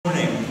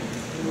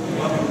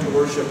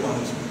worship on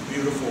this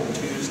beautiful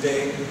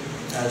Tuesday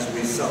as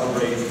we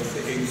celebrate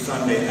the 8th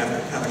Sunday after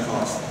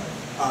Pentecost.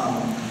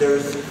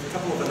 There's a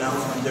couple of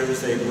announcements.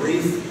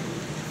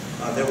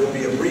 There will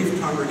be a brief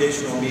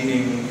congregational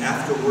meeting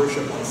after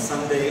worship on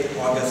Sunday,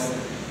 August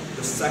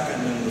the 2nd,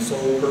 and the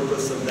sole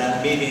purpose of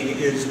that meeting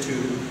is to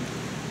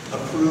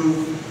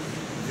approve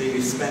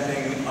the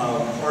spending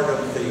of part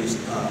of the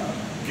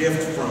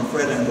gift from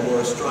Fred and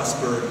Dolores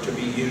Strasberg to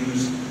be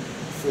used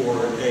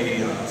for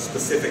a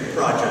specific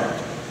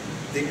project.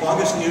 The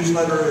August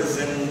newsletter is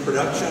in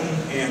production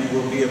and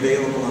will be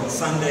available on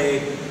Sunday,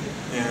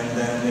 and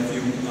then if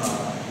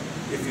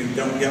you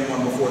don't get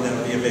one before then,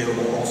 it'll be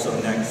available also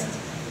next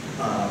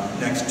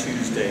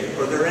Tuesday.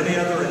 Are there any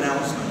other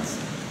announcements?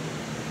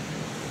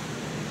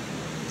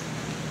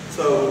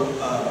 So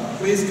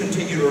please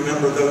continue to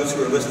remember those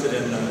who are listed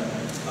in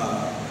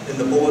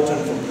the bulletin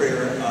for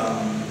prayer.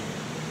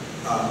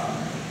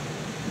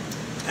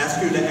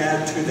 Ask you to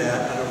add to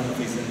that, I don't know if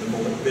he's in the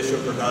bulletin,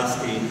 Bishop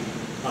Brodowski.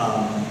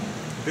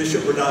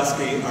 Bishop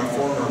Brodowski, our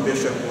former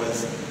bishop,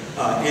 was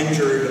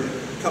injured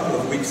a couple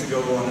of weeks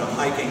ago on a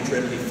hiking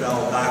trip. He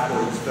fell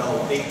backwards,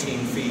 fell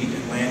 18 feet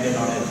and landed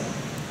on his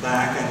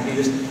back, and he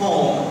is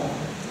home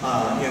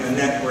in a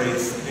neck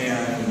brace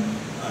and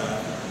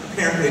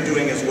apparently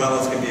doing as well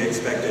as can be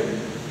expected.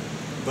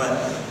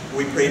 But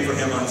we prayed for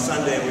him on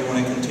Sunday, and we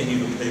want to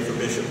continue to pray for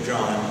Bishop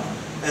John.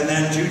 And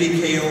then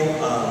Judy Kale,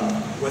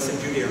 Wes and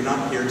Judy are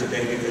not here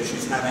today because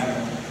she's having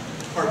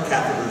heart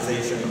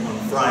catheterization on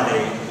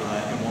Friday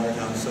in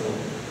Watertown, so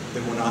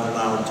they were not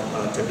allowed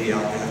to be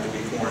out. They have to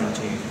be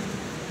quarantined.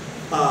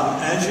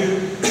 As you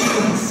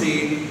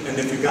see, and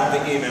if you got the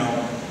email,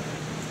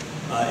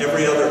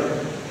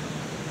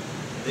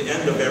 the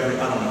end of every,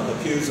 I don't know,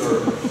 the pews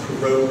are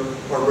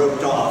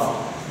roped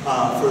off.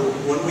 For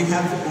when we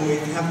have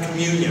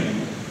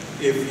communion,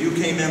 if you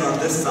came in on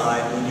this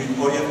side,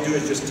 all you have to do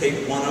is just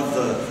take one of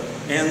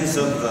the ends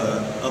of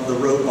the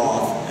rope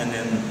off, and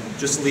then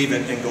just leave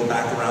it and go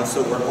back around,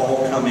 so we're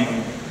all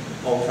coming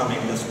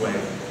this way.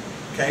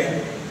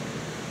 Okay?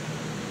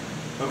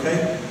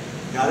 Okay?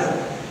 Got it?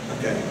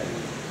 Okay.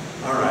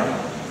 All right.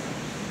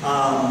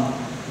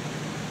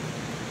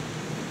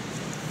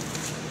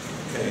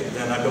 Okay,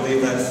 then I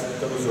believe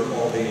those are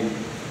all the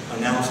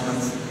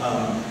announcements.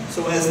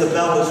 So as the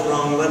bell is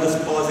rung, let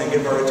us pause and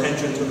give our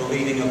attention to the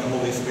leading of the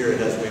Holy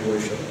Spirit as we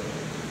worship.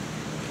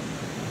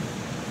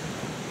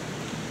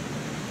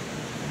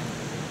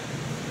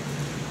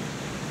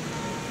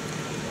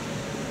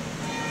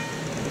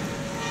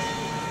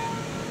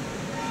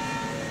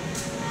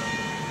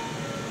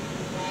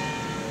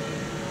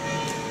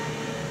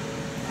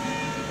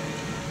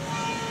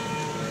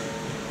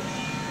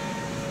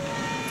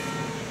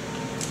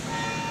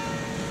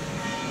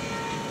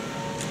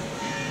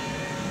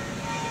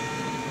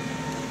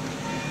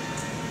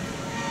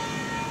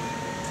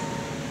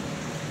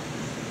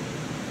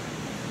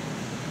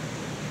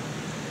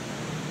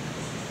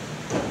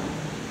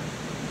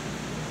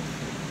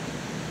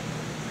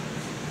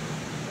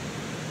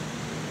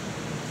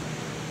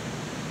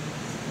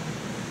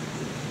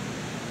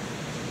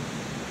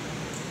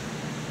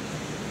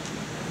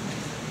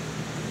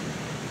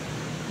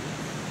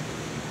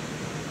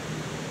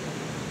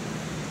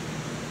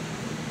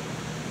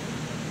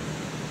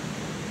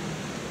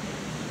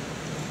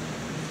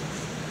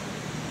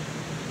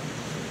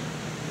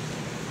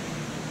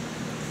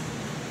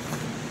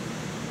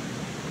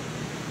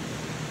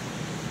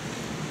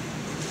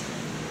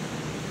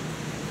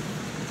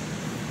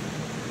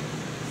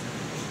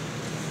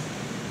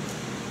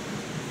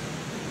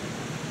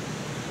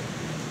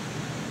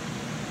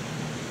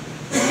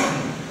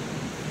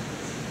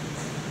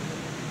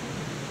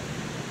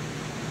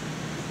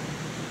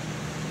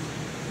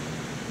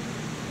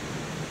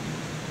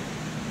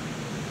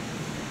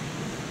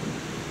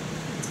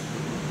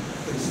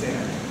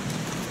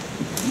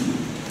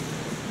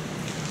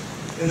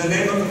 In the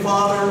name of the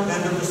Father,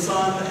 and of the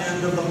Son,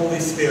 and of the Holy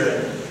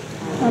Spirit.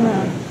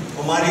 Amen.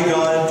 Almighty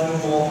God, to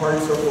whom all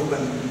hearts are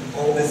open,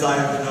 all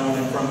desires known,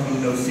 and from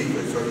whom no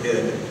secrets are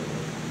hid.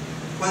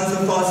 Cleanse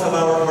the thoughts of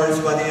our hearts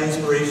by the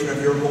inspiration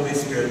of your Holy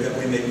Spirit, that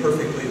we may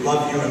perfectly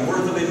love you and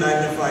worthily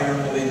magnify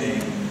your holy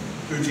name,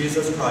 through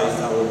Jesus Christ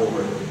our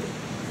Lord.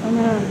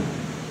 Amen.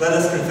 Let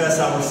us confess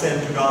our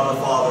sin to God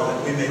the Father,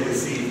 that we may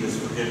receive his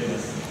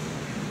forgiveness.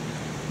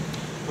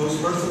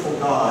 Most merciful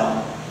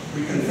God,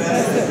 we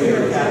confess that we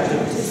are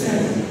captive to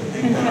sin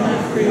and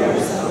cannot free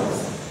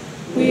ourselves.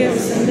 We have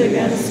sinned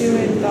against you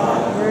in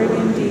thought, word,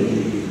 and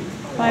deed,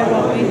 by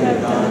what we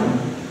have done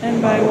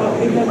and by what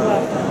we have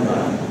left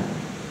undone.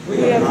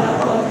 We have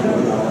not loved you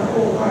with our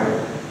whole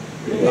heart.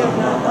 We have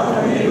not loved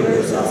our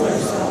neighbors as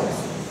ourselves.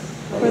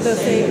 For the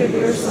sake of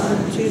your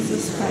Son,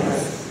 Jesus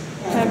Christ,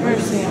 have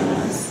mercy on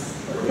us.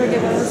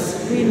 Forgive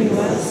us, renew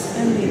us,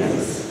 and lead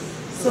us,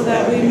 so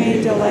that we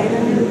may delight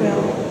in your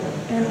will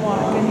and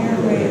walk in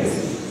your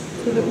ways,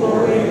 to the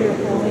glory of your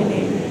holy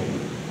name.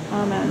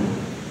 Amen.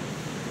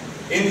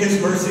 In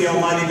his mercy,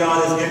 Almighty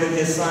God has given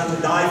his Son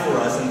to die for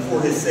us, and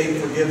for his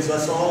sake forgives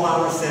us all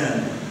our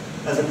sin.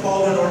 as a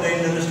called and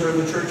ordained minister of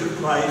the Church of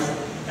Christ,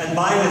 and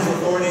by his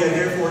authority I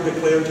therefore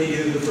declare to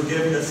you the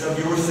forgiveness of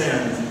your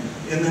sins,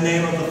 in the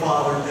name of the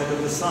Father, and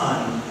of the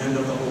Son, and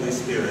of the Holy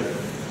Spirit.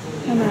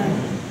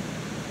 Amen.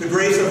 The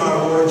grace of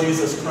our Lord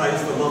Jesus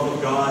Christ, the love of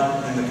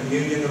God, and the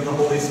communion of the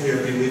Holy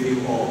Spirit be with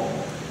you all.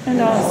 And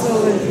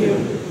also with you.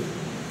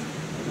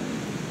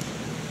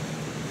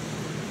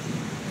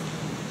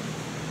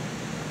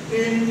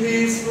 In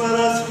peace let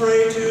us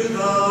pray to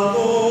the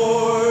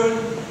Lord.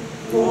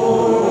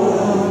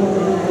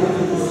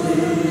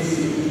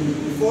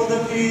 For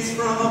the peace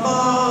from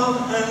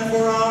above and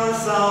for our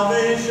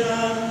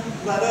salvation,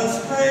 let us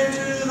pray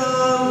to the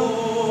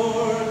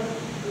Lord.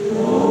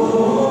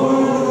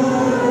 Lord,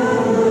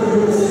 have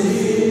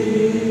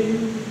mercy.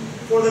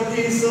 For the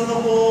peace of the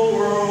whole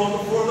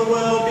world, for the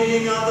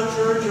well-being of the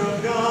Church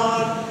of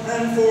God,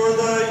 and for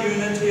the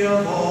unity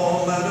of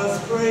all, let us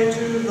pray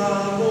to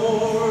the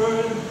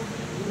Lord.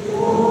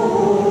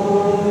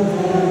 Lord,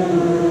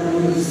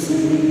 have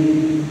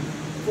mercy.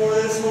 For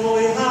this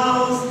holy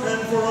house,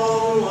 and for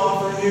all who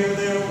offer here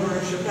their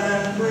worship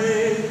and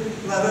praise,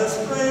 let us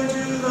pray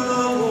to the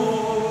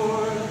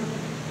Lord.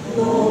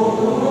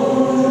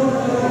 Lord,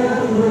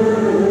 have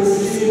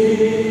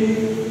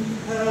mercy.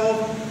 Help,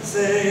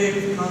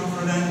 save,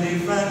 comfort, and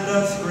defend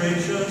us,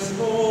 gracious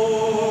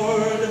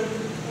Lord.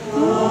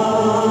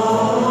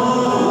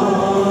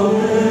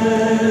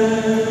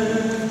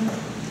 Amen.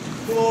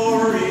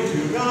 Glory to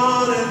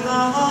God in the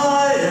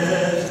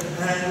highest,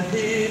 and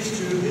peace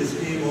to his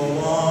people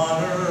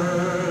on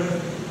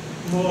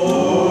earth.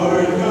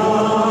 Lord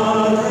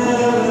God,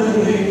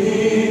 heavenly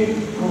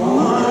King,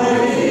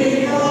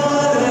 almighty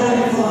God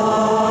and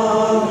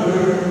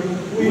Father,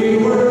 we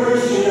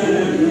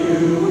worship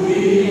you, we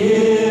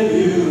give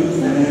you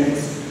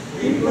thanks,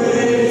 we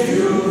praise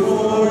you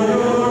for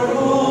your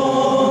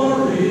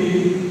glory.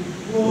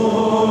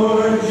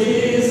 Lord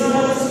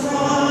Jesus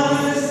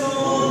Christ,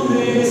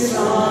 only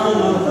Son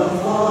of the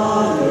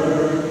Father,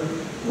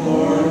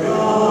 Lord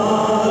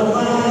God,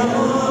 Lamb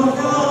of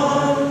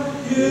God,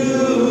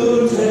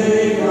 you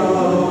take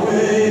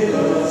away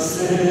the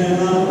sin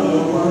of the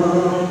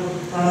world.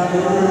 Have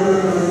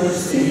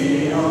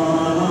mercy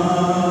on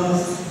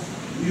us.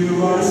 You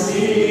are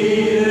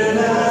seated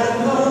at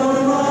the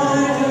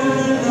right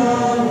hand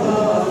of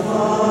the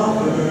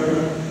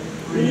Father.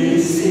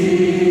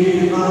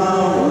 Receive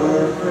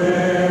our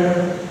prayer.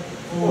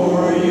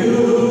 For you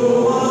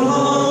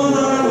alone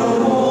are the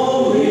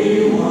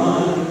Holy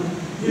One.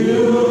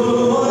 You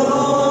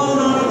alone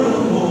are the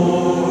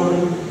Lord.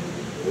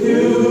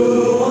 You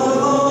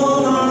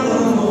alone are the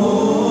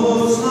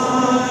Most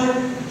High.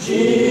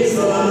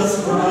 Jesus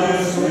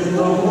Christ with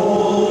the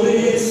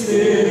Holy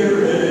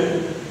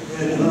Spirit,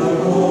 in the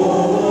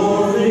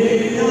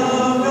glory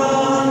of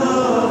God the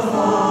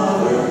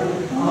Father.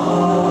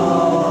 Amen.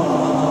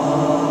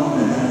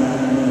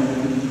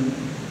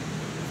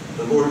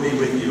 The Lord be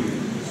with you.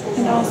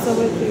 And also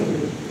with you.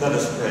 Let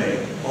us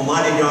pray.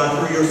 Almighty God,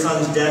 through your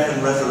Son's death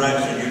and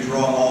resurrection, you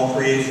draw all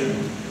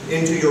creation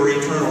into your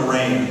eternal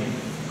reign.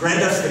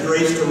 Grant us the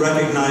grace to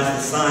recognize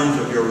the signs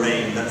of your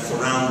reign that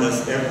surround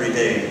us every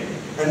day,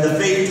 and the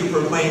faith to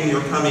proclaim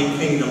your coming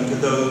kingdom to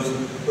those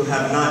who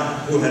have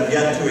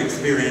yet to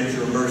experience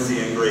your mercy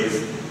and grace.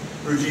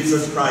 Through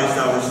Jesus Christ,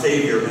 our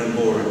Savior and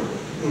Lord,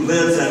 who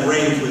lives and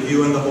reigns with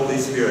you in the Holy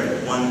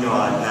Spirit, one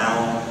God,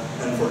 now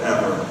and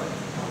forever.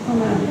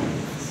 Amen.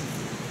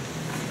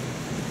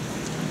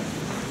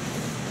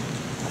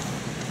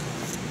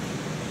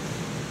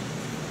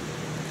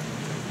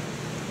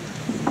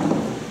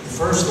 The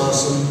first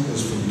lesson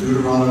is from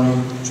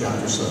Deuteronomy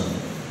chapter 7.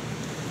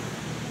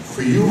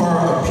 For you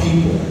are a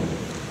people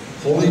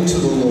holy to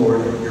the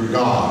Lord your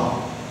God.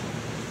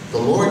 The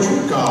Lord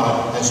your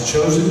God has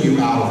chosen you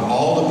out of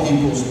all the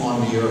peoples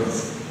on the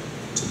earth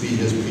to be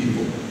his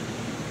people,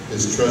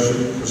 his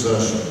treasured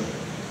possession.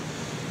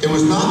 It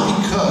was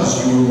not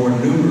because you were more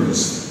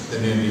numerous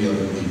than any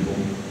other people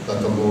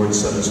that the Lord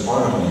set his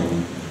heart on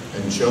you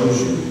and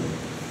chose you,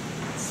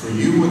 for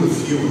you were the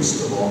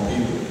fewest of all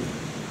people.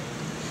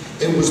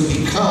 It was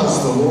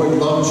because the Lord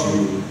loved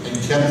you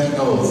and kept the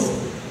oath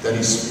that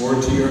he swore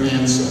to your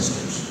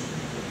ancestors,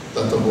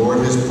 that the Lord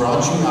has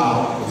brought you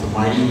out with a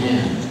mighty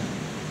hand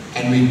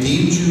and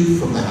redeemed you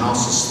from the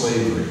house of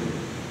slavery,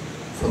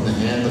 from the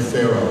hand of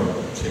Pharaoh,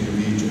 king of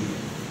Egypt.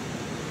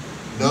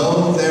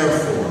 Know,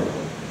 therefore,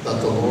 that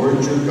the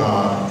Lord your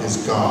God is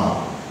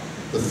God,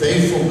 the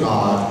faithful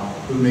God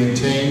who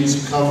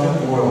maintains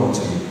covenant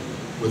loyalty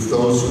with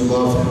those who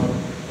love him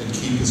and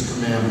keep his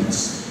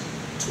commandments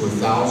to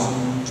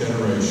 1,000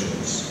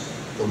 generations.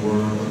 The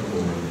word of the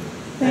Lord.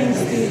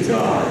 Thanks be to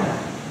God.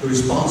 The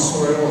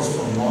responsorial is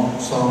from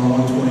Psalm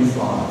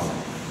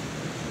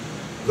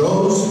 125.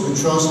 Those who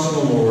trust in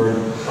the Lord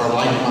are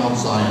like Mount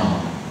Zion,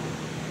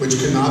 which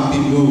cannot be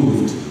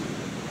moved,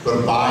 but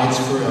abides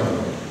forever.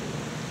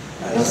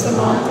 As the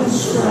mountains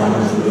surround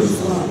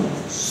Jerusalem,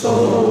 so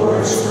the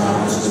Lord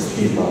surrounds his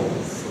people,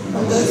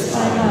 from this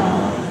time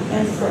on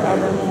and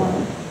forevermore.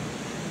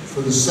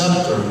 For the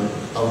scepter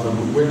of the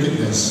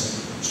wickedness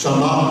shall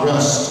not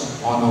rest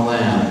on the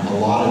land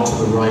allotted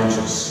to the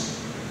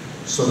righteous,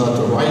 so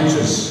that the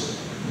righteous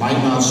might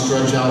not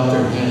stretch out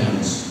their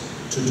hands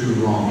to do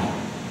wrong.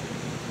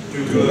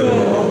 Do Do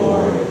good, O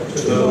Lord,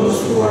 to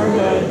those who are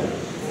good,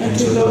 and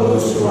to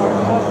those who are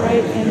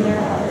upright in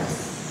their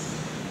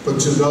hearts. But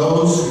to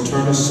those who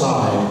turn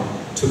aside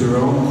to their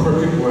own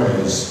crooked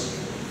ways,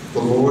 the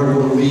Lord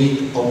will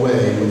lead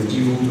away with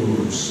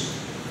evildoers.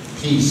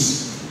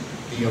 Peace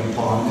be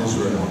upon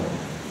Israel.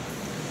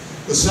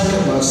 The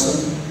second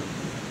lesson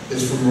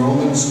is from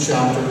Romans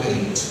chapter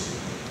 8.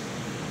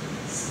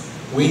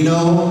 We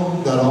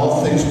know that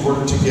all things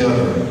work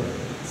together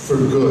for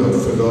good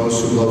for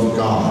those who love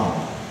God,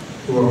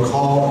 who are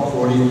called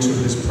according to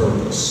his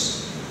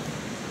purpose.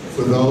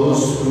 For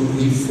those whom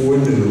he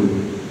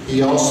foreknew,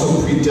 he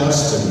also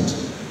predestined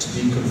to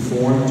be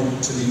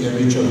conformed to the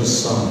image of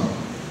his Son,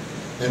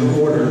 in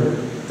order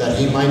that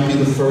he might be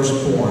the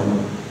firstborn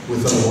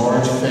with a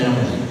large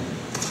family.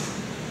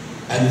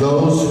 And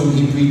those whom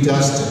he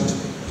predestined,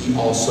 he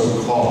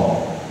also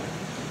called.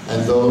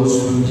 And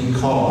those whom he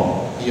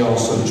called, he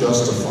also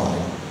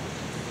justified.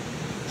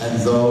 And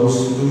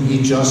those whom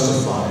he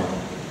justified,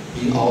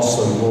 he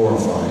also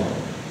glorified.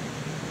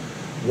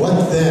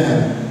 What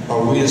then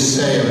are we to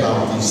say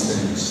about these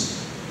things?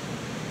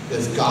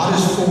 If God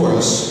is for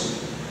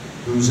us,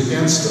 who's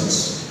against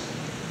us?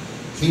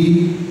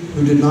 He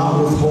who did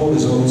not withhold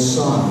his own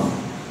Son,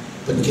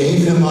 but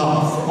gave him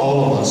up for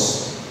all of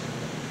us,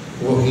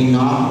 will he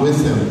not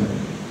with him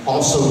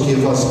also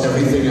give us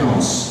everything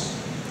else?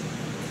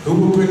 Who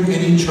will bring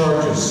any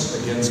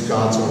charges against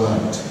God's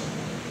elect?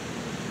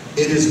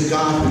 It is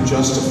God who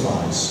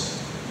justifies.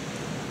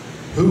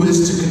 Who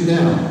is to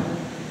condemn?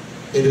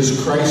 It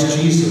is Christ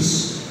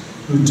Jesus,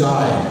 who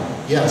died,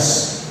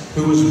 yes,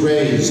 who was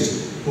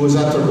raised, who is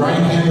at the right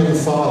hand of the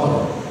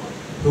Father,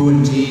 who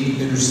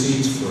indeed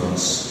intercedes for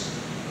us.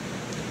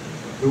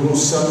 Who will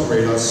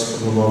separate us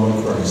from the love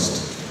of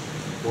Christ?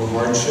 Or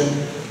hardship,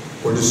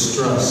 or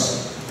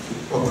distress,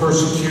 or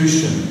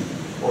persecution,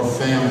 or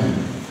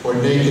famine, or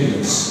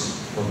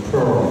nakedness, or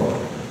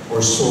peril,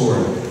 or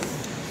sword?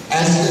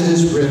 As it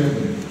is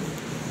written,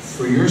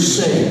 for your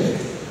sake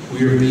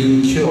we are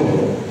being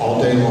killed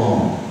all day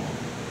long.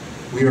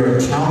 We are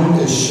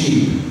accounted as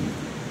sheep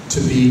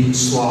to be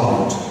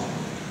slaughtered.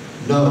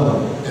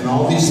 No, in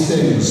all these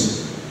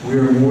things we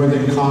are more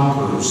than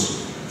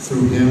conquerors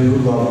through him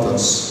who loved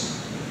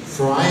us.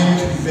 For I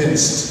am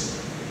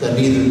convinced that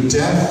neither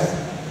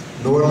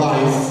death, nor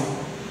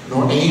life,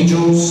 nor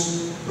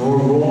angels, nor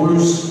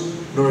rulers,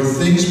 nor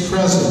things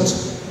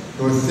present,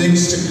 nor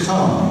things to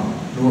come,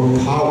 nor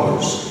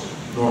powers,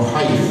 nor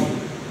height,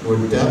 nor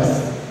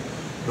depth,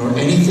 nor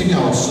anything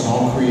else in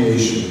all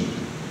creation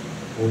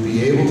will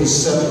be able to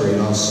separate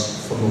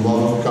us from the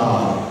love of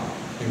God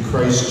in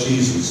Christ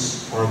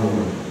Jesus our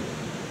Lord.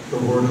 The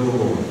word of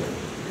the Lord.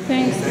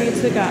 Thanks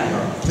be to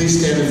God. Please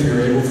stand if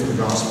you're able for the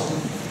gospel.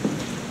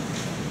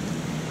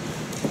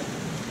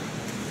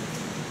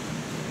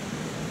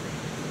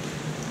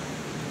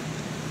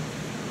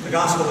 The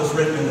gospel is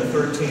written in the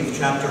 13th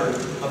chapter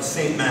of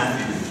St.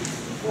 Matthew.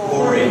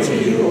 Glory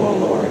to you, O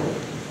Lord.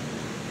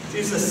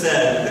 Jesus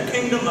said, "The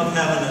kingdom of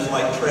heaven is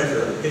like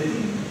treasure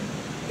hidden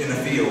in a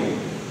field,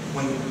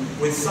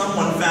 with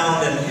someone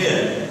found and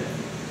hid.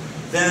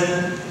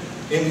 Then,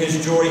 in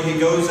his joy, he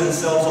goes and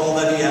sells all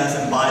that he has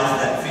and buys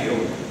that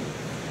field.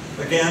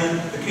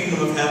 Again, the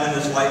kingdom of heaven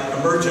is like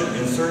a merchant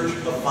in search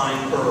of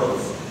fine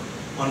pearls.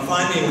 On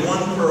finding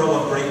one pearl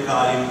of great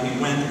value, he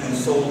went and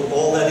sold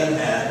all that he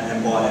had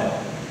and bought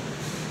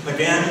it.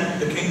 Again,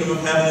 the kingdom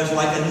of heaven is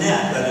like a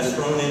net that is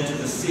thrown into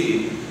the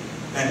sea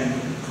and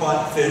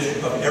caught fish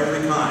of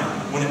every kind.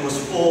 When it was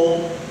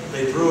full,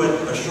 they drew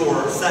it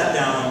ashore, sat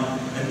down,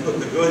 and put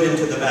the good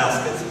into the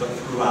baskets, but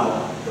threw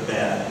out the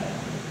bad.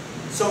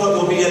 So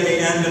it will be at the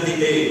end of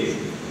the age.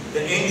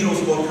 The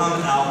angels will come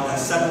out and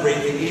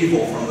separate the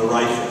evil from the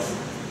righteous,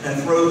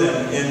 and throw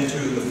them into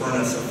the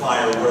furnace of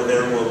fire, where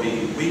there will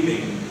be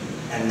weeping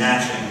and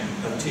gnashing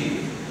of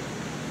teeth.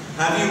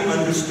 Have you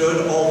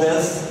understood all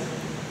this?"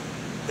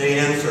 They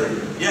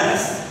answered,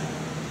 "Yes."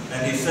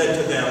 And he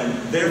said to them,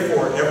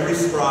 "Therefore every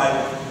scribe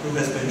who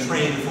has been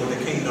trained for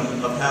the kingdom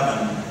of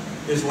heaven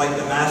is like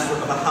the master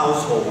of a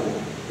household,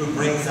 who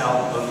brings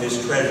out of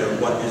his treasure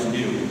what is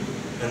new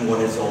and what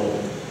is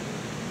old."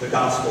 The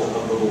gospel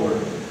of the Lord.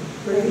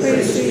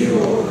 Praise to you,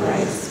 O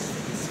Christ.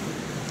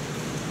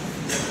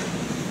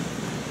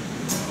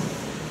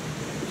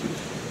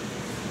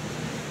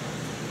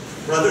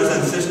 Brothers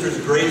and sisters,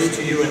 grace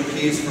to you and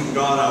peace from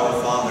God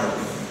our Father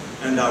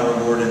and our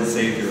Lord and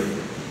Savior,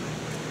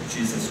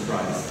 Jesus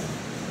Christ.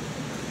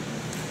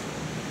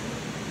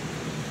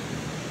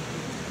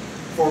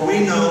 For we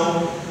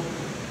know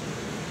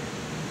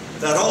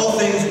that all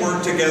things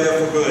work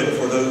together for good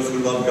for those who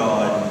love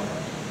God,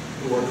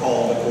 who are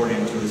called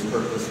according to his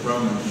purpose.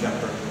 Romans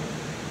chapter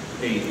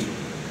 8,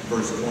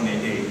 verse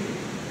 28.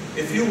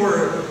 If you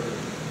were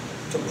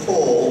to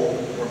poll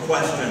or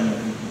question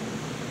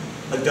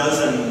a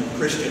dozen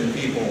Christian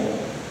people,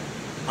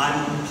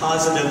 I'm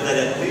positive that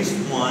at least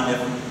one, if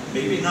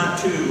maybe not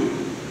two,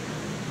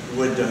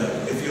 would,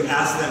 if you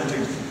ask them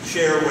to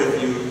share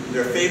with you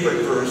their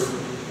favorite verse,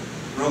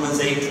 Romans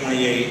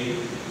 8:28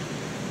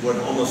 would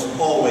almost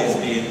always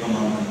be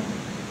among them.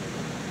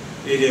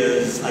 It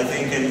is, I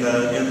think, in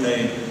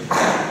the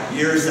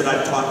years that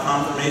I've taught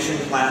confirmation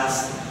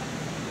class,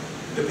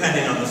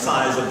 depending on the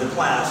size of the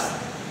class,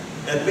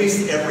 at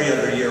least every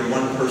other year,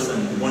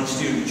 one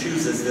student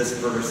chooses this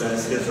verse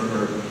as his or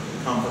her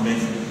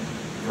confirmation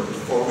verse.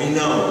 For we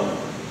know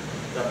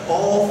that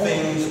all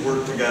things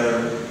work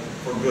together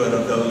for good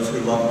of those who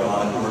love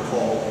God, who are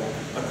called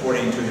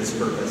according to his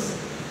purpose.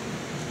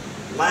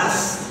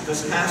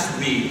 This past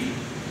week,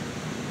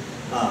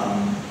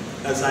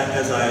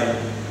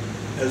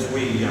 as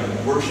we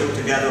worshiped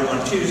together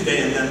on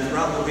Tuesday, and then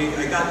throughout the week,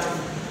 I got to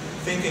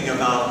thinking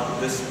about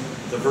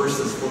the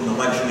verses from the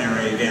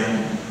lectionary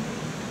again.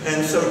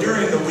 And so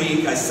during the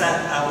week, I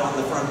sat out on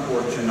the front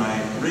porch and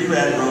I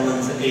reread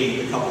Romans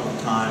 8 a couple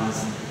of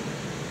times.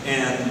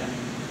 And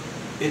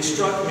it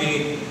struck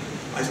me,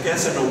 I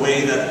guess, in a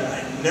way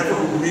that I never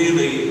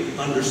really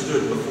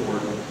understood before.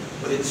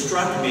 But it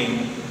struck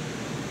me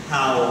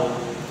how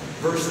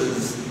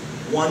verses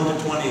 1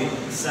 to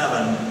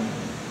 27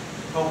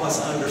 help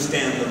us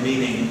understand the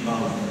meaning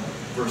of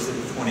verse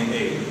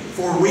 28.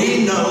 For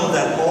we know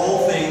that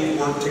all things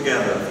work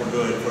together for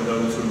good for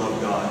those who love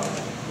God,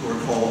 who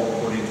are called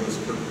according to his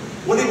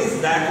purpose. What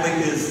exactly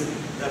is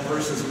that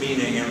verse's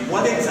meaning, and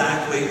what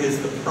exactly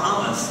is the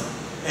promise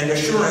and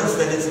assurance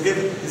that is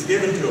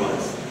given to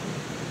us?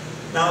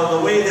 Now,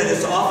 the way that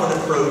it's often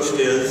approached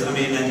is,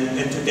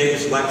 in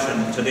today's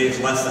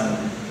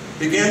lesson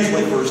begins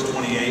with verse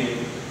 28.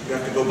 You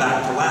have to go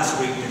back to last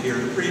week to hear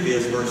the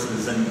previous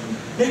verses, and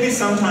maybe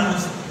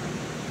sometimes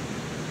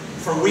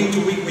from week to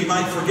week we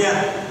might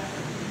forget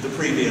the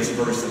previous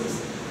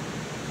verses.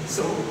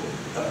 So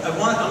I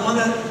want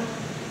to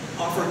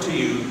offer to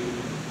you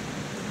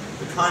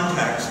the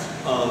context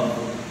of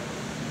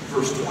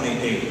verse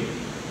 28.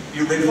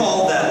 You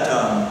recall that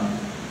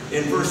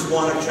in verse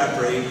 1 of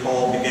chapter 8,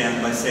 Paul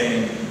began by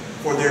saying,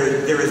 For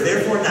there is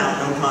therefore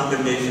now no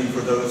condemnation for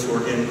those who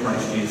are in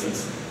Christ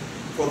Jesus.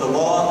 For the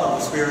law of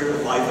the Spirit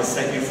of life has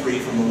set you free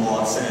from the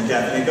law of sin and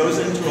death. And it goes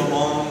into a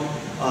long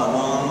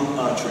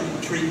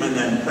treatment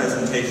and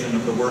presentation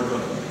of the work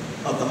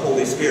of the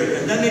Holy Spirit.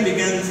 And then he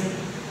begins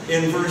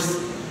in verse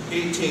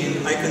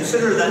 18, I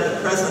consider that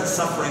the present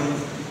suffering,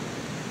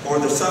 or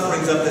the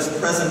sufferings of this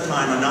present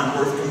time, are not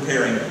worth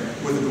comparing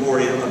with the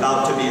glory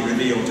about to be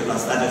revealed to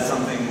us. That is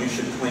something we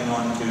should cling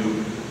on to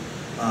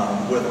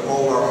with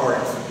all our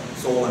heart,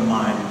 soul, and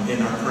mind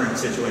in our current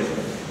situation.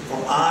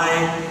 For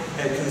I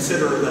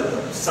consider that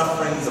the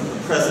sufferings of the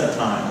present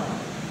time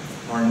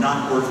are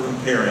not worth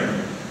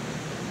comparing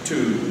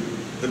to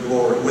the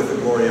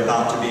glory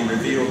about to be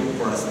revealed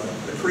for us.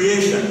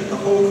 The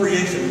whole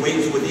creation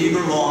waits with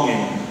eager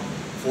longing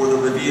for the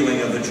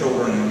revealing of the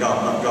children of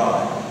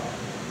God.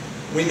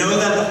 We know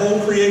that the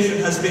whole creation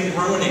has been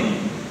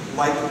groaning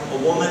like a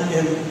woman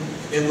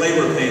in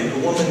labor pain,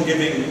 a woman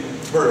giving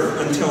birth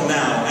until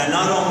now. And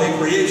not only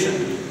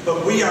creation,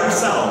 but we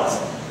ourselves,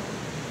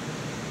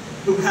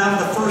 who have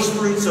the first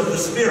fruits of the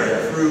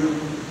Spirit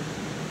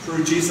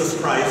through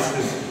Jesus Christ,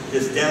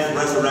 his death,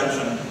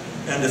 resurrection,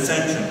 and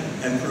ascension,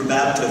 and through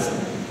baptism.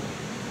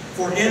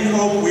 For in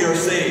hope we are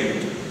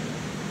saved.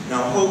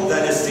 Now hope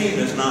that is seen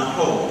is not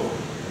hope.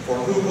 For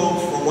who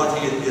hopes for what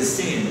is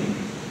seen?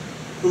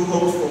 Who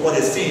hopes for what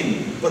is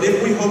seen? But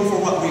if we hope for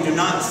what we do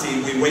not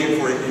see, we wait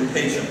for it in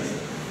patience.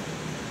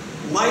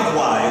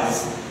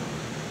 Likewise,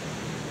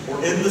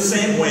 or in the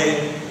same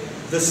way,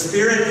 the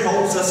Spirit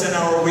helps us in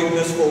our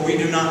weakness, for we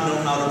do not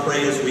know how to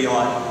pray as we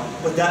ought.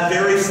 But that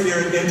very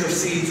Spirit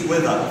intercedes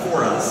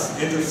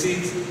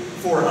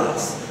for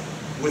us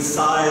with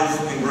sighs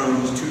and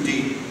groans too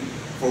deep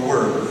for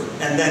words.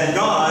 And then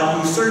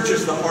God, who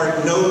searches the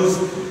heart, knows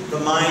the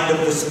mind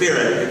of the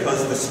Spirit,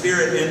 because the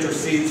Spirit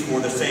intercedes for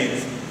the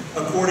saints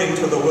according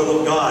to the will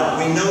of God.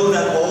 We know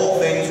that all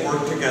things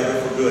work together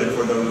for good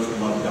for those who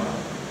love God.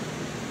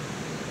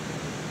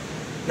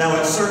 Now,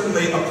 it's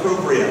certainly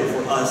appropriate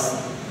for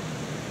us,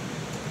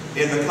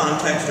 in the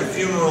context of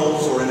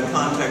funerals or in the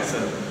context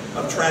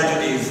of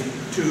tragedies,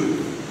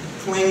 to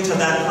cling to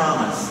that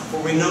promise. For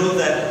we know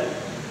that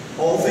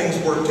all things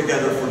work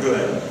together for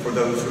good for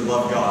those who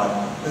love God.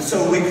 And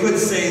so we could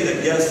say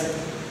that, yes,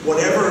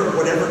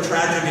 whatever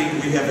tragedy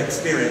we have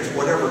experienced,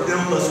 whatever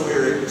illness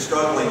we're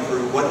struggling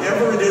through,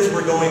 whatever it is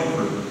we're going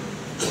through,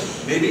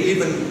 maybe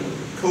even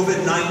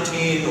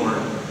COVID-19, or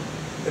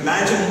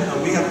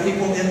imagine we have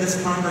people in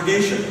this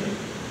congregation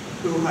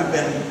who have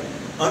been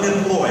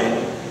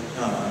unemployed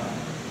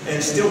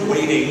and still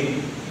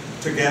waiting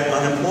to get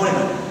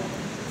unemployment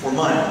for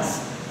months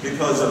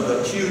because of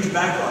the huge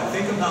backlog.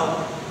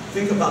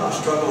 Think about the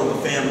struggle of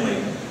a family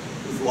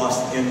who's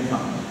lost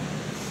income.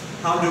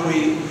 How do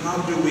we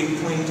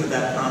cling to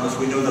that promise?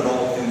 We know that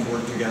all things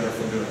work together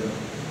for good.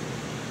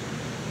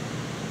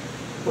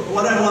 But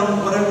what I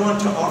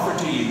want to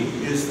offer to you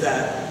is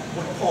that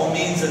what Paul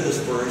means in this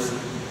verse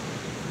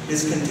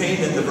is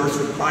contained in the verse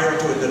prior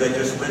to it that I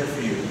just read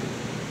for you.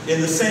 In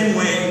the same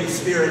way, the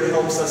Spirit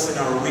helps us in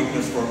our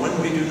weakness, for when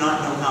we do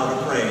not know how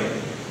to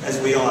pray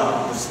as we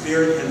ought, the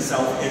Spirit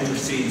himself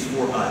intercedes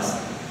for us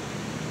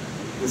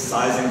with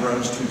sighs and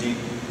groans too deep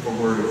for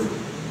words.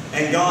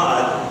 And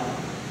God,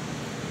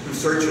 who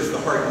searches the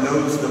heart,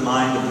 knows the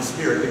mind of the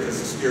Spirit, because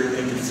the Spirit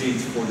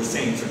intercedes for the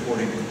saints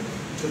according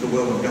to the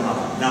will of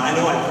God. Now, I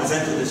know I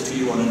presented this to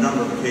you on a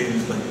number of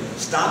occasions, but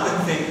stop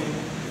and think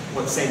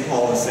what St.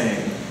 Paul is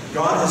saying.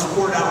 God has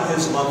poured out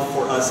his love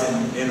for us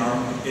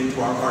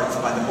into our hearts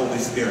by the Holy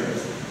Spirit.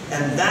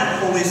 And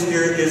that Holy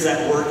Spirit is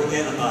at work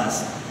in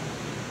us,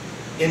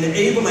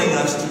 enabling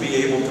us to be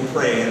able to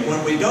pray. And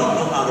when we don't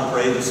know how to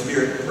pray, the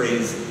Spirit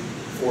prays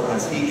for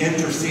us. He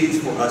intercedes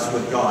for us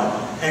with God.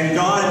 And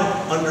God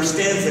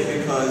understands it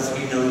because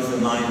he knows the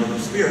mind of the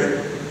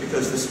Spirit,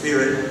 because the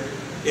Spirit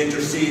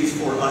intercedes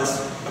for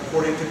us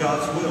according to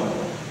God's will.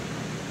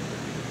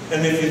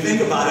 And if you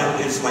think about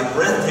it, it's like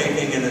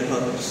breathtaking and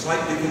it's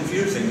slightly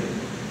confusing.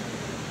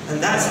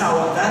 And that is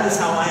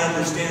how I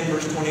understand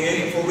verse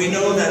 28. For we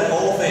know that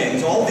all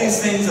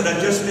these things that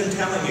I've just been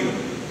telling you,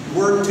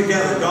 work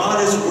together.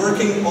 God is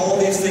working all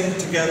these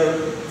things together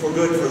for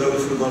good for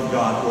those who love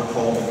God, who are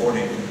called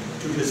according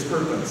to his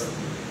purpose.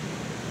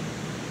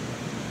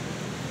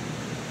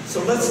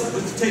 So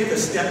let's take a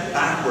step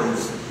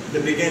backwards, the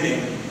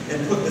beginning,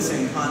 and put this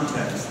in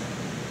context.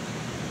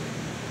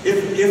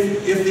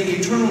 If the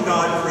eternal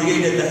God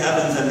created the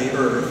heavens and the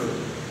earth,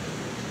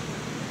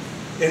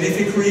 and if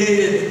he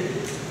created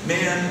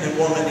man and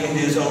woman in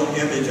his own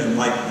image and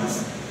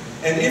likeness,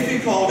 and if he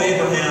called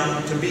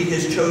Abraham to be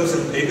his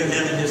chosen,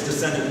 Abraham and his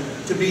descendant,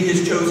 to be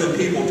his chosen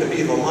people, to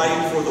be the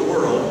light for the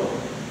world,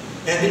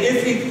 and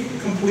if he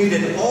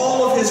completed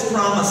all of his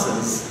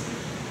promises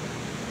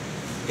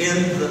in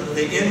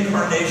the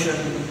incarnation,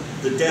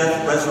 the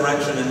death,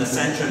 resurrection, and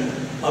ascension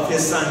of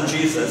his Son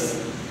Jesus,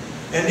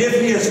 and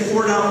if he has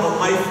poured out the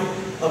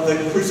life of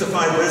the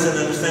crucified, risen,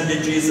 and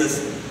ascended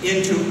Jesus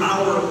into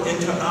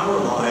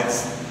our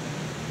lives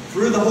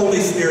through the Holy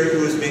Spirit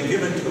who has been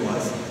given to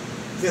us,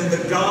 then the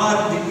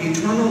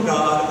eternal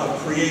God of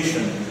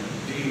creation,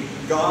 the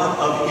God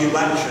of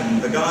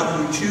election, the God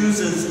who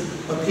chooses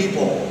a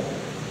people,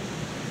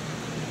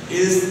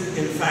 is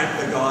in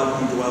fact the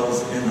God who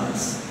dwells in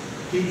us.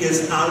 He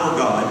is our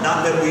God,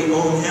 not that we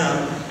own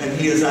him and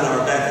he is at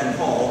our beck and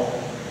call,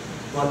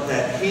 but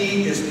that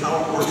he is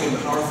working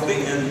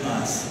powerfully in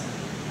us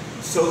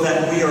so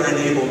that we are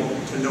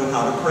enabled to know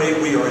how to pray,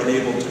 we are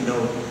enabled to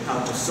know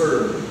how to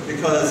serve.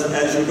 Because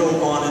as you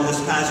go on in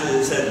this passage,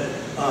 it said,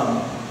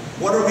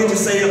 what are we to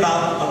say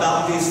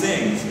about these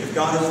things? If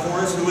God is for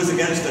us, who is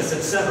against us,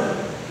 etc.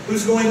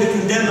 Who's going to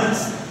condemn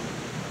us?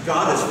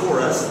 God is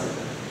for us.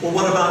 Well,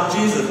 what about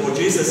Jesus? Well,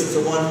 Jesus is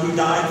the one who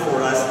died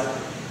for us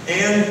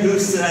and who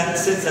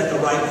sits at the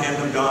right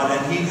hand of God,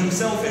 and he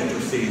himself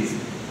intercedes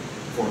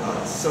for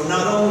us. So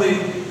not only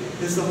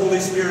is the Holy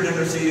Spirit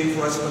interceding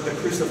for us, but the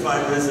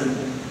crucified, risen,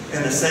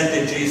 and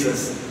ascended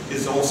Jesus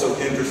is also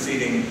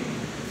interceding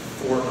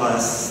for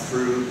us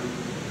through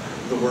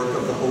the work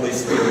of the Holy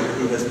Spirit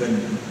who has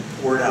been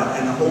poured out.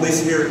 And the Holy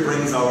Spirit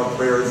brings our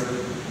prayers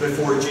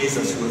before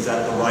Jesus, who is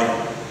at the right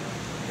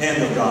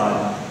hand of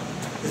God.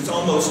 It's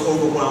almost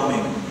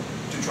overwhelming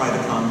to try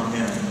to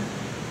comprehend.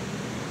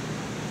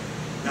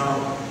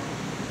 Now,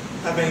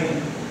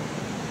 having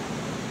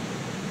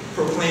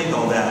proclaimed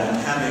all that and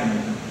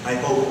having, I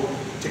hope,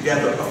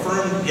 together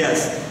affirmed,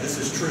 yes, this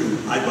is true,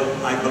 I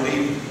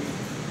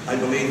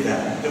believe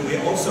that. Then we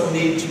also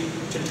need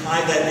to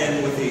tie that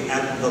in with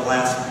the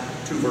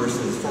last two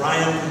verses. For I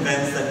am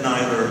convinced that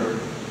neither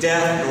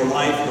death, nor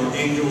life, nor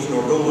angels,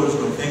 nor rulers,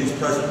 nor things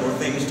present, nor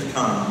things to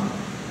come,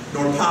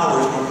 nor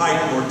powers, nor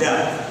height, nor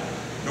depth,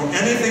 nor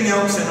anything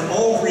else in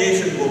all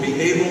creation will be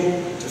able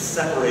to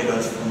separate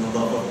us from the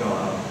love of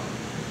God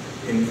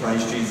in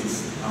Christ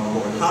Jesus our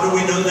Lord. How do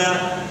we know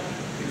that?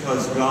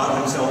 Because God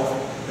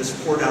himself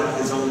has poured out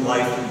his own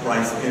life in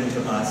Christ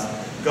into us.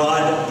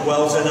 God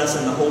dwells in us,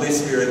 and the Holy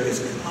Spirit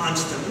is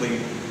constantly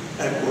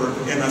at work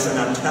in us. And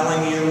I'm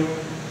telling you,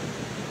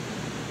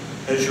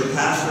 as your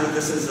pastor,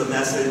 this is a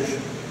message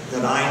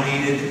that I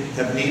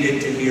have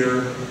needed to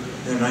hear,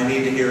 and I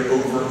need to hear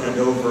over and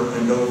over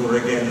and over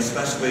again,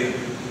 especially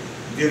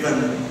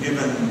given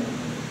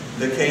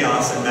the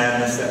chaos and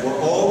madness that we're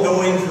all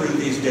going through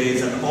these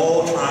days and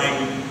all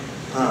trying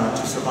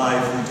to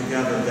survive through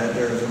together, that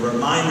there's a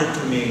reminder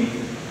to me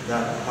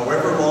that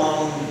however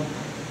long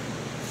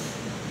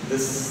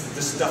this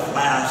stuff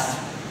lasts,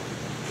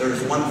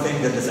 there's one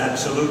thing that is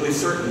absolutely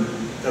certain,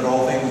 that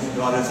all things,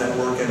 God is at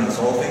work in us.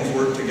 All things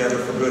work together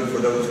for good for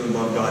those who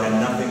love God,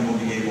 and nothing will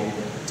be able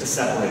to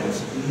separate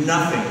us.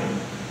 Nothing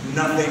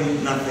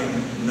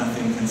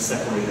can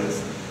separate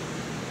us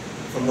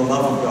from the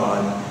love of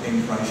God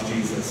in Christ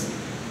Jesus,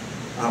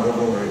 our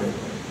Lord.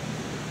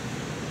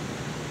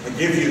 I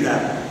give you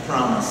that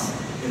promise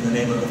in the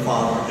name of the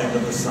Father, and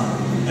of the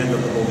Son, and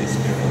of the Holy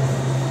Spirit.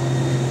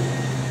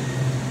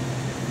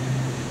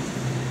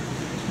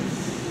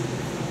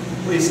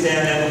 Please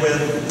stand, and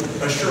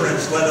with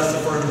assurance let us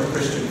affirm the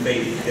Christian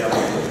faith together.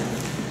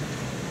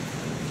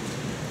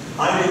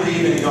 I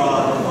believe in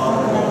God, the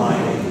Father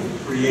Almighty,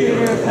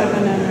 creator of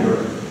heaven and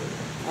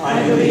earth.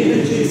 I believe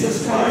in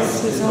Jesus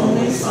Christ, his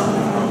only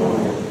Son, our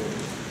Lord.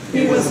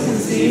 He was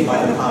conceived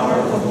by the power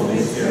of the Holy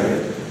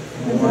Spirit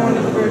and born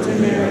of the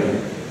Virgin Mary.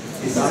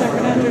 He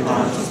suffered under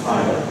Pontius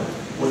Pilate,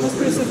 was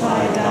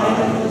crucified,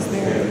 died, and was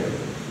buried.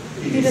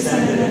 He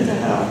descended into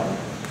hell.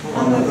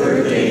 On the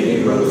third day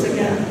he rose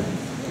again.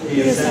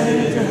 He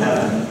ascended into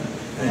heaven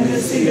and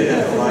is seated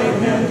at the right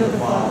hand of the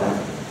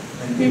Father.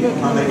 And he will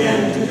come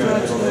again to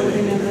judge the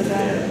living and the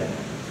dead.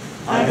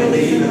 I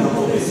believe in the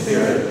Holy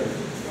Spirit,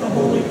 the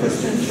holy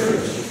Christian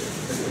church,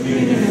 the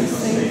communion of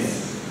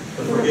saints,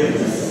 the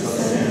forgiveness of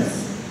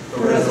sins,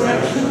 the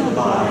resurrection of the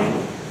body,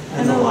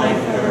 and the life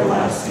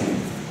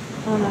everlasting.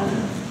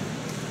 Amen.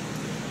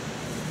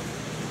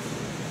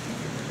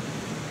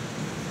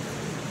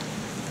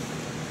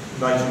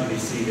 I invite you to be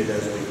seated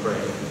as we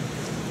pray.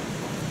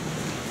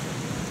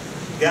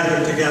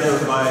 Gathered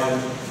together by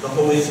the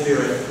Holy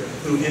Spirit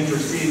who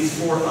intercedes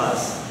for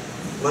us,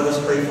 let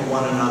us pray for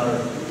one another,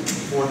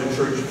 for the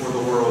church, for the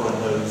world,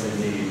 and those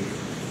in need.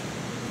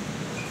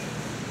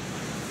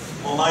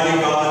 Almighty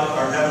God,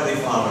 our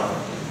Heavenly Father,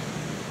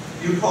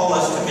 you call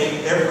us to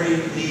make every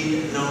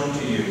need known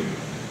to you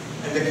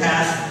and to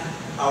cast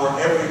our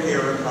every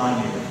care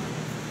upon you.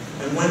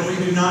 And when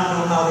we do not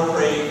know how to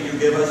pray, you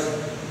give us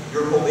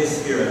your Holy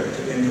Spirit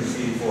to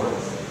intercede for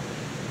us.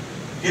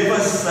 Give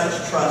us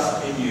such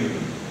trust in you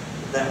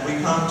that we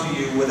come to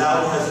you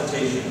without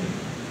hesitation,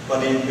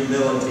 but in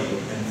humility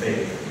and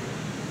faith.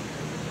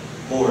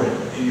 Lord,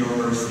 in your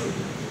mercy,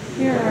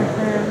 hear our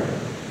prayer.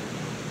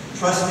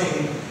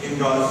 Trusting in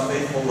God's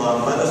faithful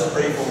love, let us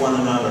pray for one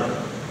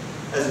another,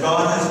 as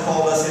God has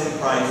called us in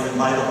Christ and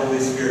by the Holy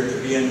Spirit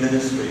to be in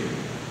ministry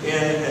in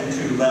and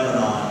to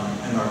Lebanon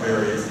and our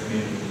various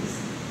communities.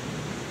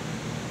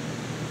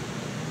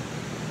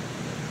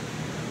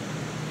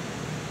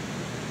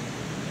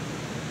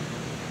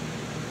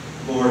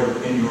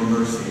 Lord, in your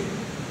mercy,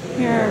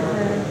 hear our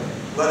prayer.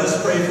 Let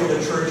us pray for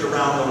the church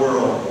around the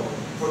world,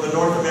 for the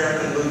North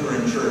American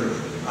Lutheran Church,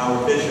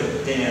 our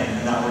Bishop Dan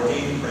and our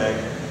Dean Craig,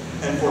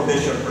 and for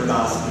Bishop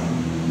Brodowski.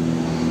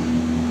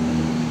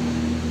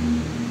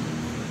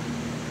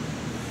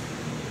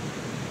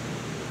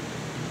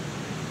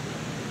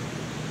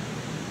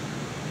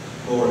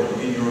 Lord,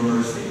 in your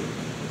mercy,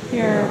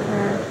 hear our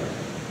prayer.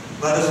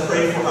 let us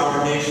pray for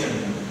our nation,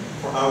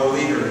 for our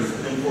leaders,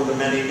 and for the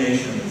many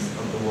nations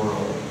of the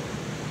world.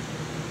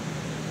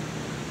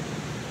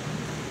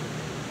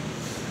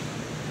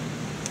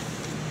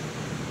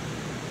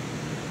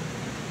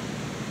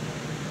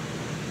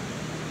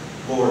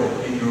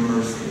 Lord, in your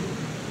mercy,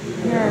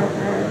 hear our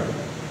prayer.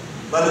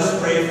 let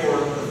us pray for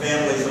the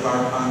families of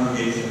our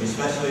congregation,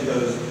 especially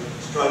those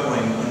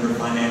struggling under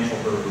financial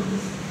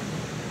burdens.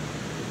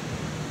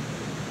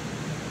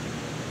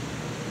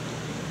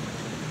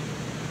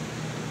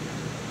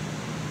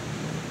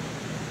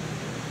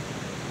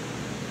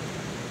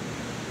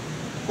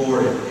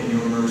 Lord, in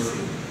your mercy,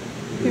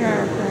 hear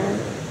our prayer.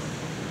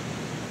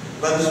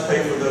 let us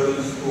pray for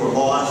those who are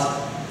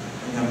lost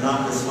and have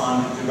not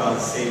responded to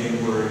God's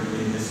saving word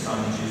in his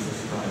Son,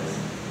 Jesus Christ.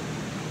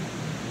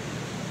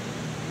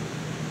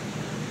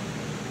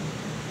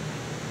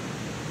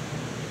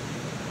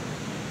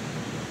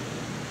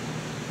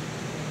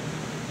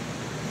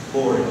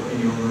 Lord, in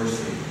your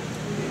mercy,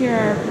 hear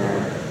our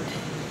prayer.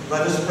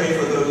 let us pray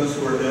for those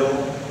who are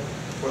ill,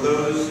 for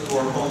those who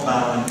are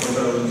homebound, and for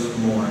those who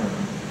mourn.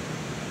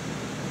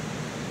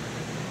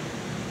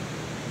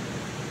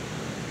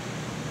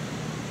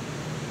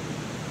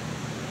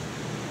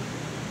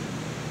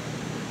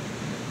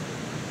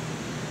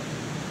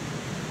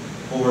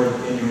 Lord,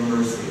 in your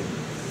mercy,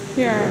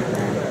 hear our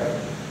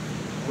prayer.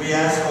 we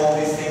ask all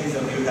these things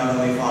of you,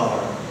 Heavenly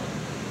Father,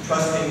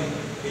 trusting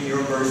in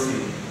your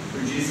mercy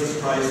through Jesus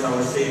Christ,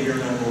 our Savior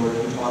and Lord,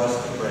 who taught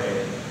us to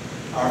pray.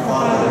 Our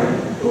Father,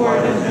 who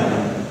art in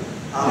heaven,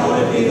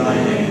 hallowed be thy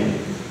name.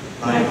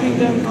 Thy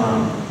kingdom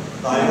come,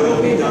 Thy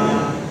will be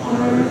done on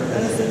earth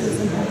as it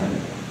is in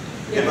heaven.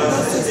 Give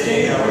us this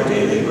day our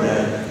daily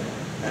bread,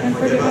 and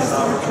forgive us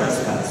our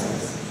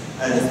trespasses,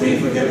 as we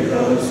forgive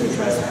those who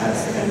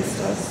trespass against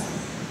us.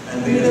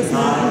 And lead us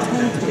not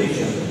into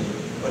temptation,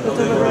 but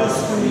deliver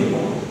us from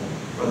evil.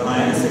 For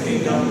thine is the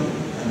kingdom,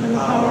 and the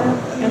power,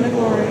 and the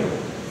glory,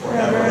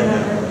 forever and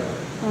ever.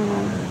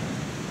 Amen.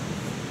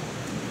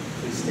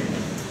 Please stand.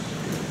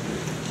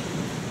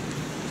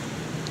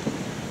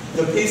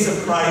 The peace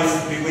of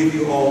Christ be with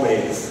you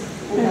always.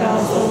 And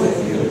also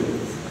with you.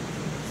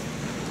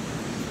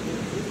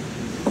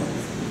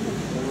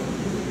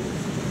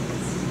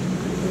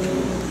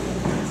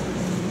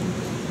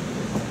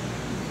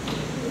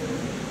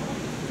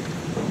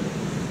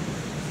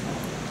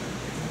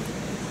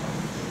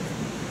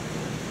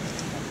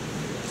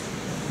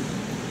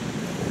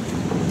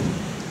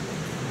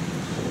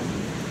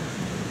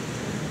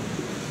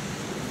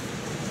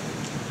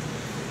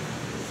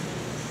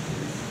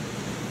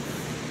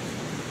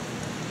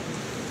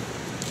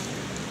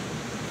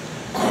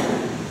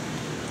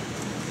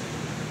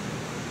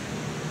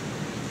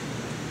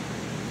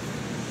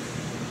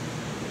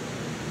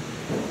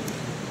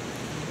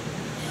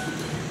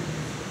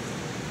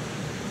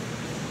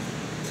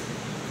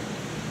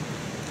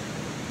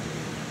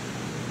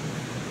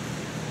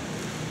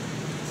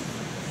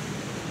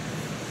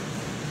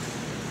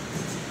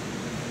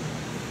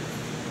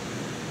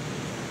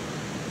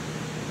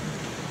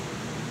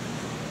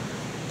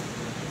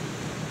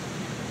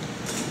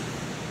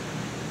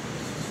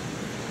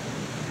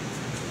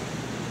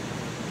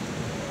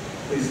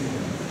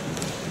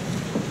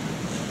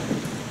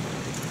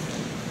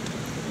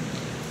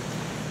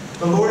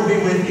 The Lord be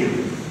with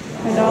you.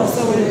 And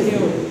also with you.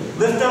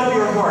 Lift up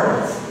your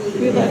hearts.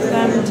 We lift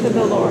them to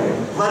the Lord.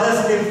 Let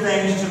us give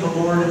thanks to the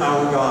Lord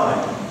our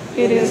God.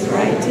 It is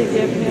right to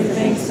give him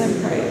thanks and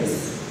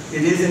praise.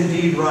 It is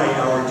indeed right,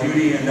 our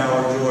duty and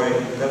our joy,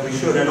 that we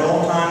should at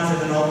all times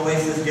and in all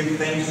places give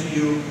thanks to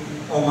you,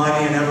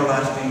 Almighty and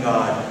everlasting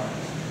God.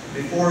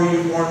 Before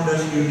you formed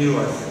us, you knew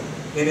us.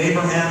 In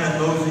Abraham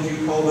and Moses,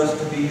 you called us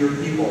to be your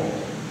people.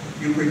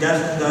 You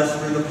predestined us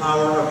through the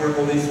power of your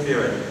Holy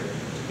Spirit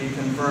to be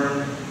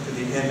conformed to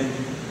the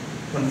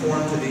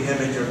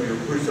image of your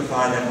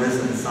crucified and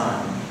risen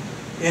Son.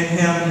 In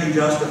him you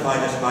justified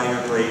us by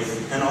your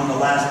grace, and on the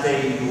last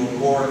day you will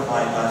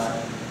glorify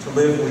us to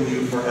live with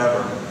you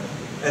forever.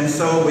 And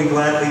so we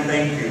gladly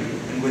thank you,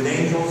 and with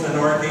angels and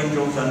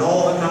archangels and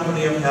all the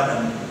company of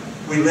heaven,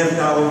 we lift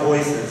our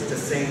voices to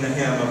sing the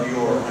hymn of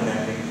your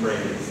unending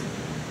praise.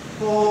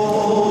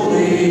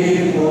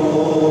 Holy,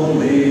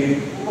 holy,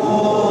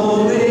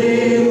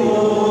 holy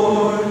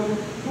Lord,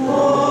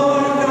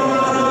 Lord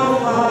God of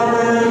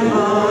power and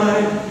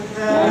might,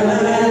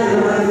 heaven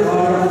and earth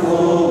are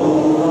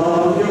full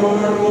of your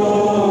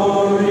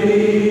glory.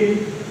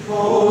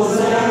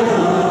 Hosanna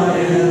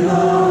in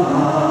the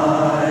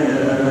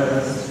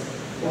highest.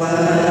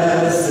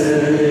 Blessed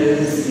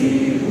is he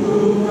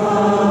who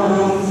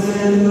comes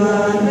in the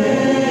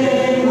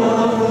name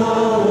of the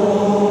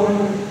Lord.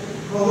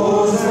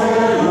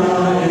 Hosanna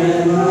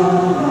in the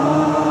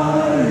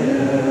highest.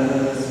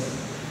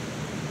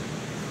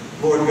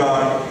 Lord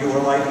God, you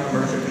are like a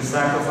merchant who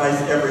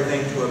sacrificed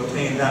everything to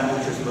obtain that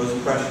which is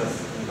most precious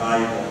and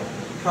valuable.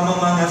 Come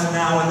among us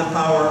now in the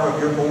power of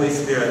your Holy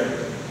Spirit,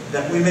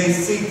 that we may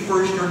seek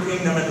first your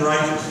kingdom and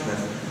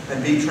righteousness,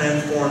 and be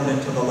transformed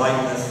into the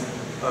likeness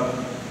of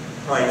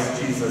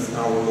Christ Jesus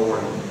our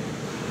Lord.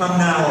 Come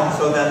now,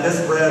 so that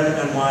this bread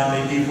and wine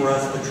may be for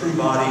us the true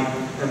body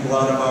and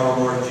blood of our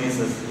Lord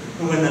Jesus,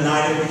 who in the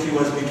night in which he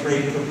was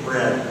betrayed took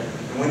bread,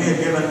 and when he had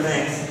given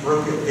thanks,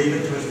 broke it, gave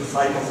it to his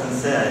disciples, and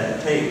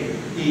said, "Take,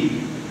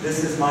 eat,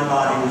 this is my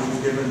body which is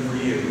given for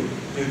you.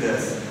 Do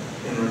this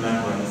in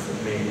remembrance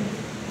of me."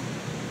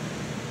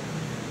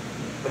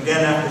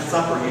 Again, after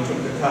supper, he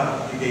took the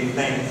cup, he gave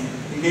thanks.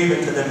 He gave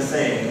it to them,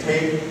 saying,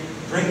 "Take,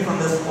 drink from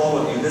this, all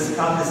of you. This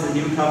cup is the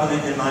new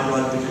covenant in my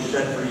blood, which is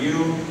shed for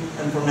you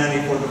and for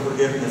many for the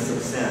forgiveness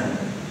of sin.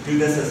 Do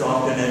this as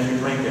often as you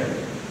drink it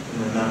in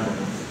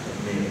remembrance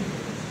of me."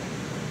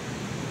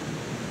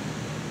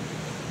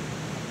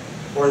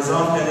 For as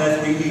often as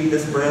we eat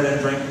this bread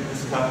and drink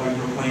this cup, we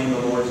proclaim the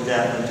Lord's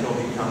death until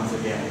he comes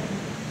again.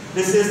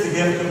 This is the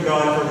gift of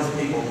God for his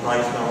people.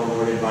 Christ our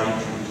Lord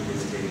invites you to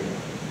his table.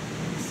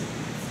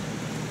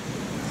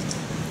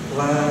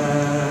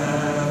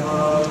 Lamb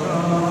of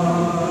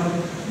God,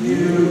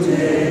 you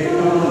take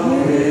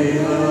away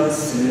the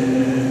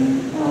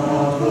sin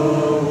of the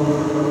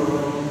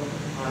world.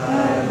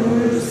 Have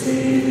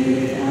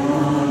mercy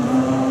on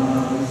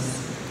us.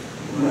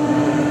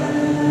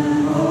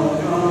 Lamb of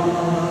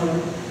God,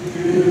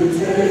 you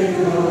take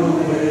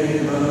away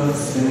the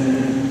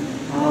sin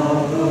of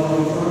the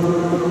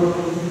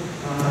world.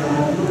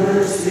 Have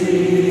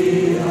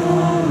mercy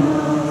on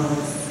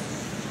us.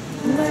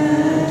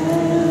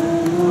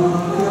 Lamb of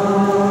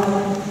God.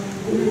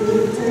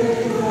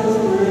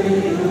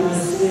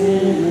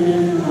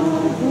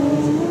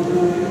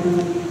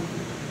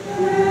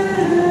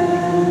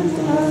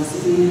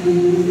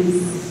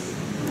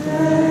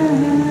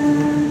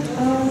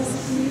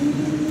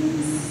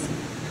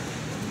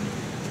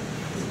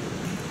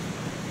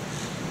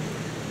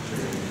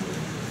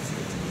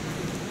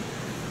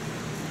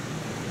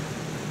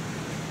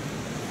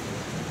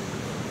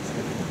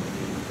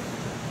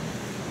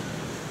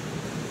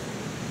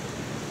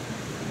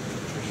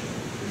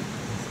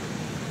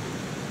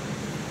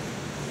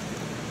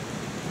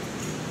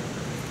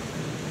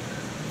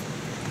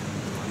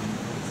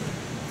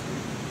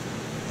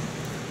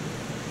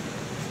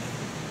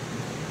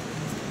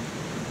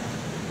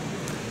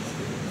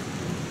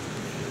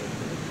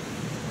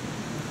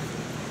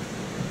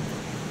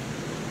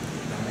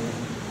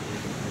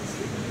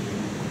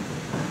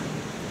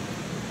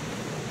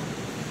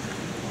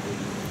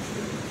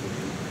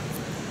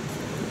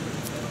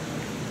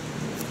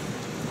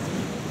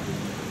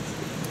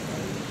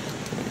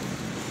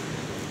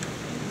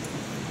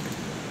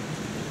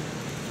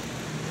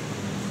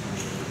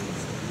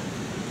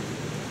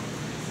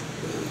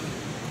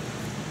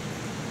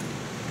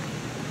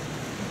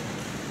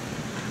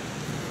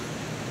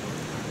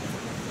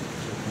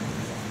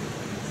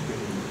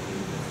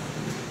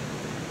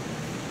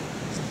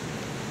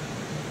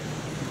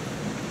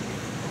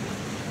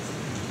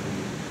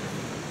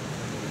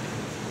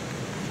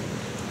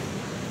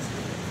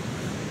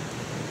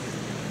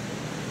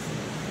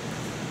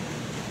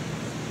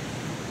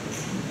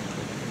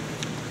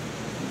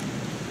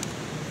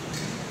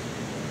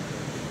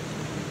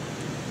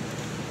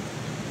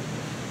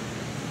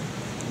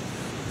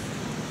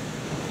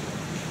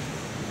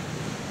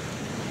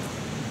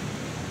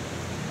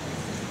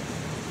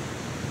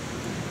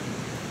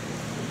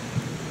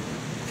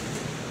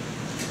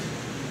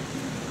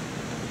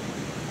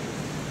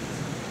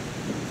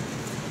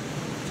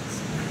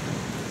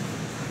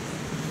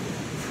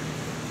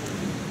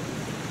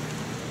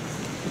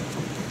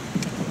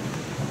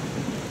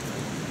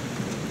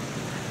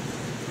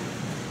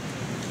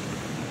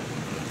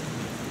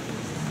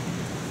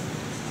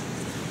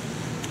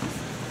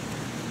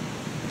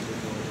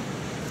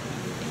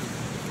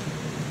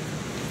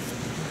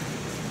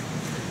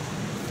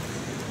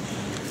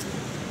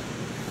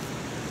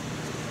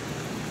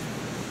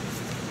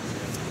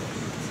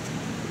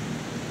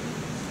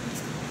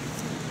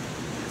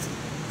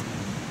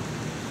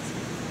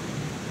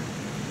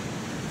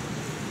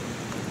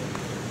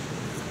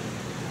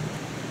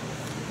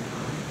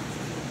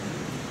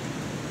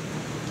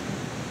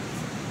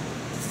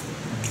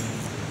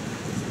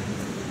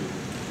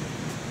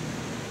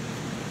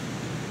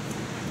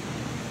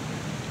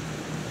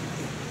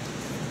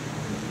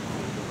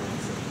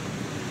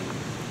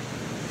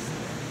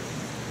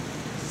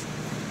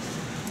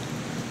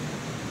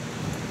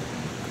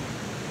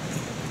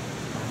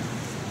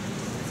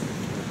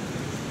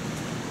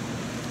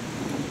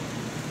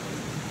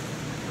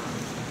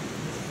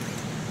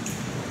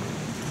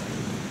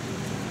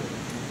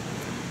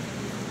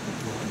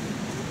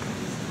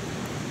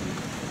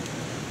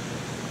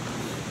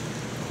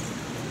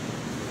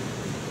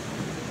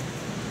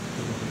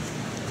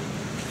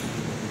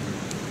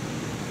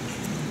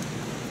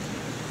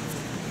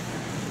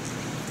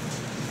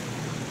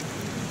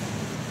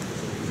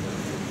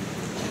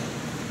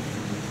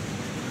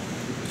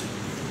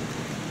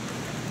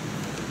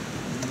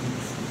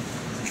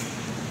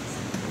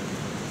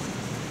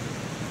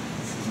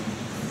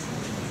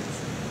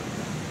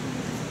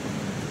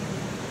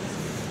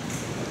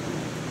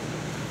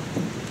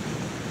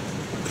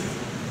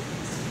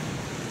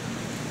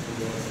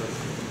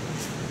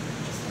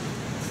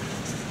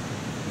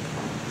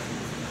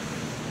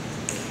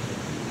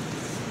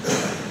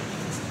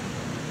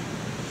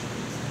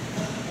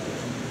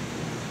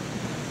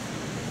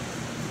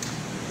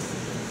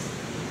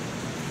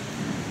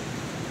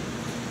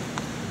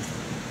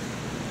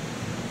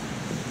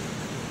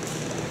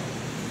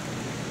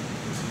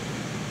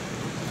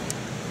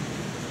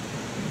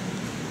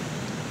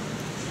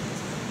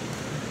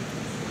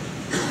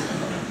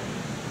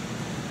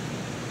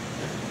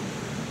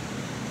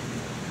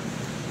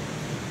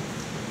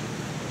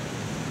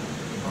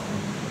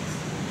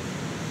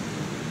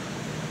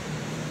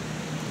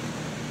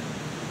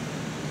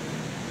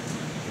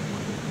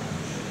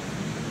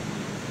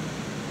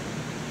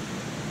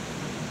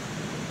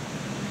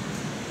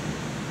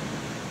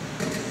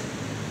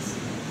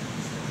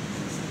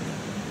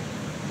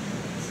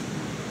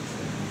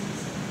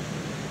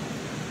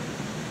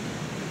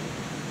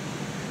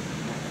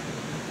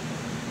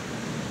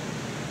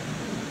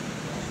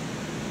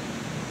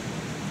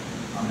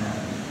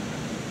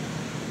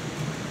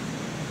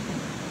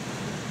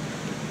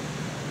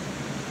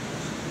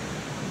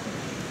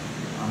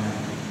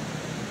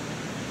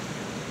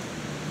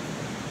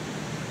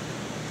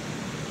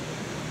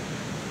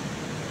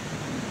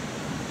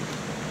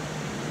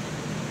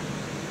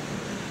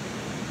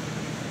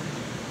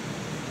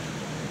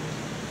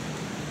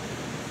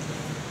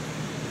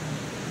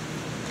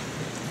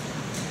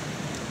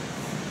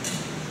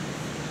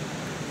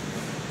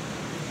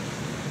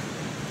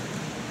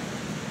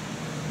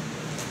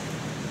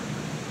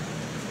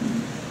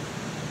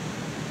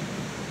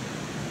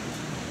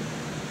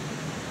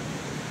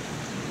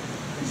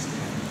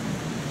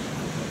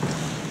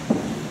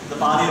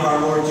 body of our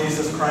Lord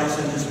Jesus Christ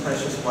and his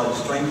precious blood,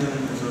 strengthen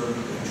and preserve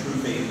in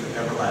true faith and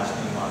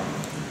everlasting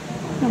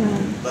life.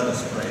 Amen. Let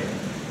us pray.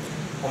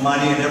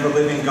 Almighty and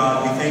ever-living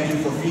God, we thank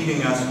you for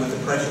feeding us with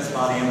the precious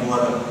body and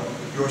blood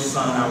of your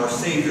Son, our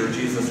Savior,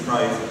 Jesus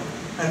Christ,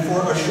 and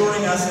for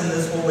assuring us in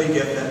this holy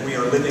gift that we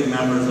are living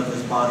members of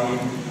his body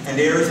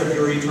and heirs of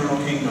your eternal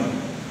kingdom.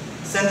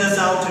 Send us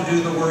out to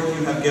do the work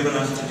you have given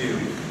us to do,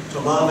 to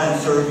love and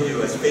serve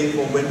you as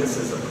faithful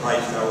witnesses of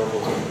Christ our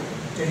Lord.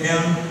 To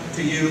him,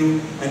 to you,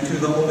 and to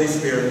the Holy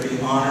Spirit be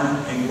honor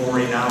and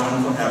glory now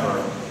and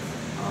forever.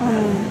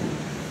 Amen.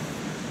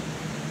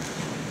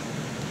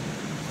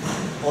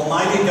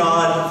 Almighty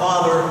God,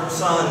 Father,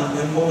 Son,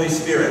 and Holy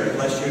Spirit,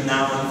 bless you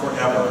now and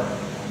forever.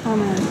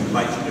 Amen. I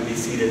invite you to be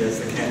seated as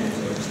the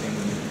candles are extinguished.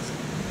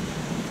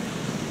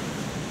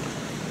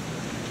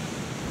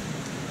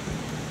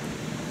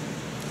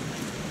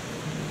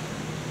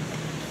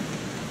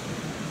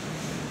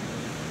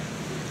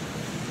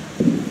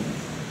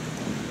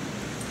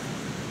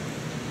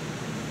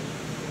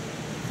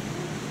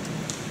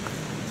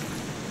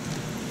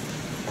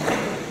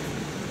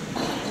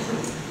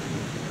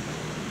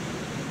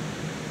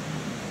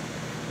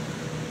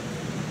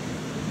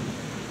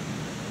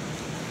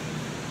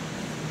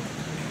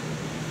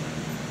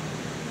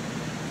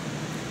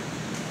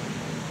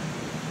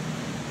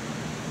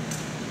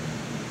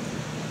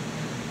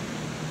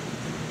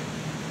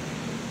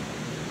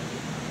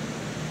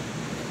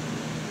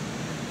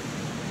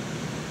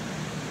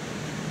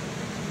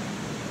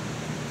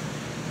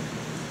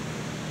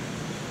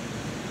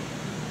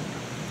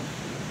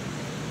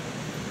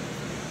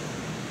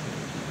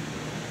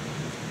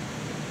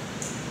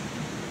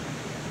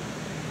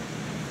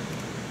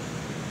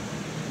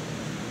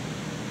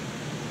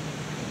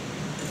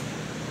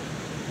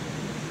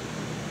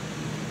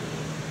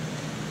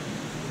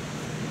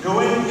 Go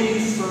in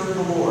peace, serve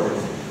the Lord.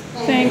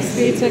 Thanks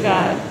be to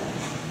God.